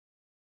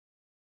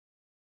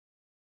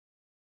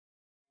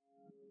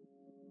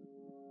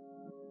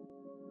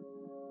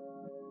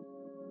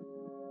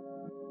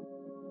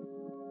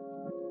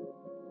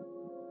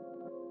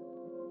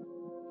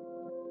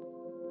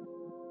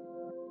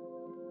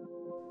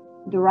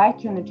The right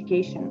to an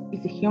education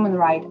is a human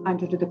right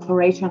under the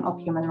Declaration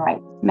of Human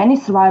Rights. Many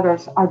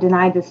survivors are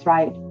denied this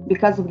right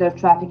because of their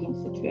trafficking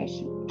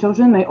situation.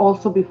 Children may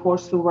also be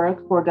forced to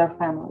work for their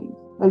families,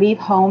 leave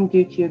home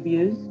due to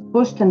abuse,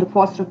 pushed in the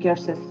foster care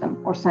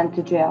system or sent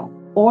to jail,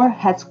 or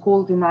had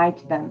school denied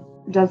to them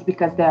just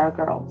because they are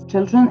girls.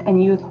 Children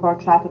and youth who are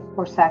trafficked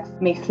for sex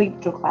may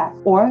sleep through class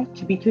or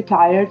to be too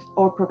tired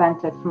or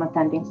prevented from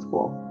attending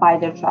school by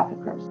their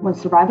traffickers. When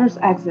survivors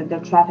exit their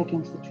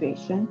trafficking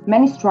situation,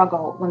 many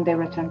struggle when they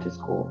return to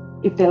school.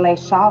 If they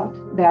lash out,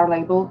 they are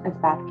labeled as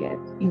bad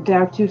kids. If they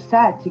are too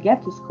sad to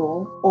get to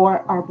school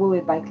or are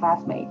bullied by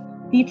classmates,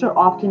 teachers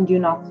often do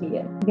not see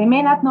it. They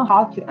may not know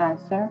how to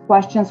answer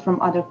questions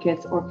from other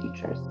kids or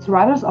teachers.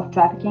 Survivors of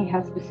trafficking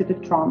have specific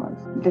traumas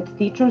that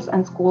teachers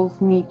and schools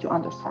need to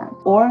understand,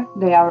 or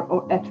they are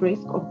at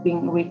risk of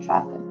being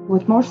re-trafficked.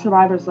 With more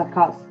survivors like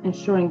us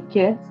ensuring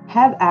kids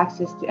have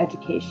access to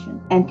education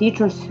and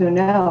teachers who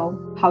know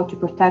how to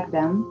protect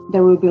them,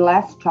 there will be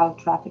less child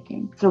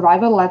trafficking.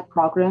 Survival-led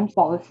programs,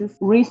 policies,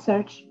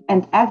 research,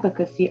 and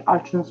advocacy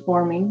are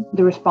transforming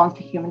the response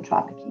to human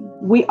trafficking.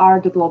 We are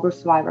the Global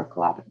Survivor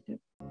Collaborative.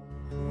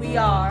 We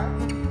are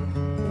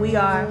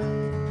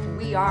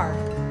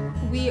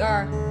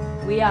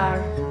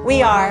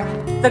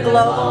the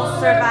Global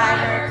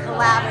Survivor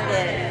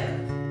Collaborative.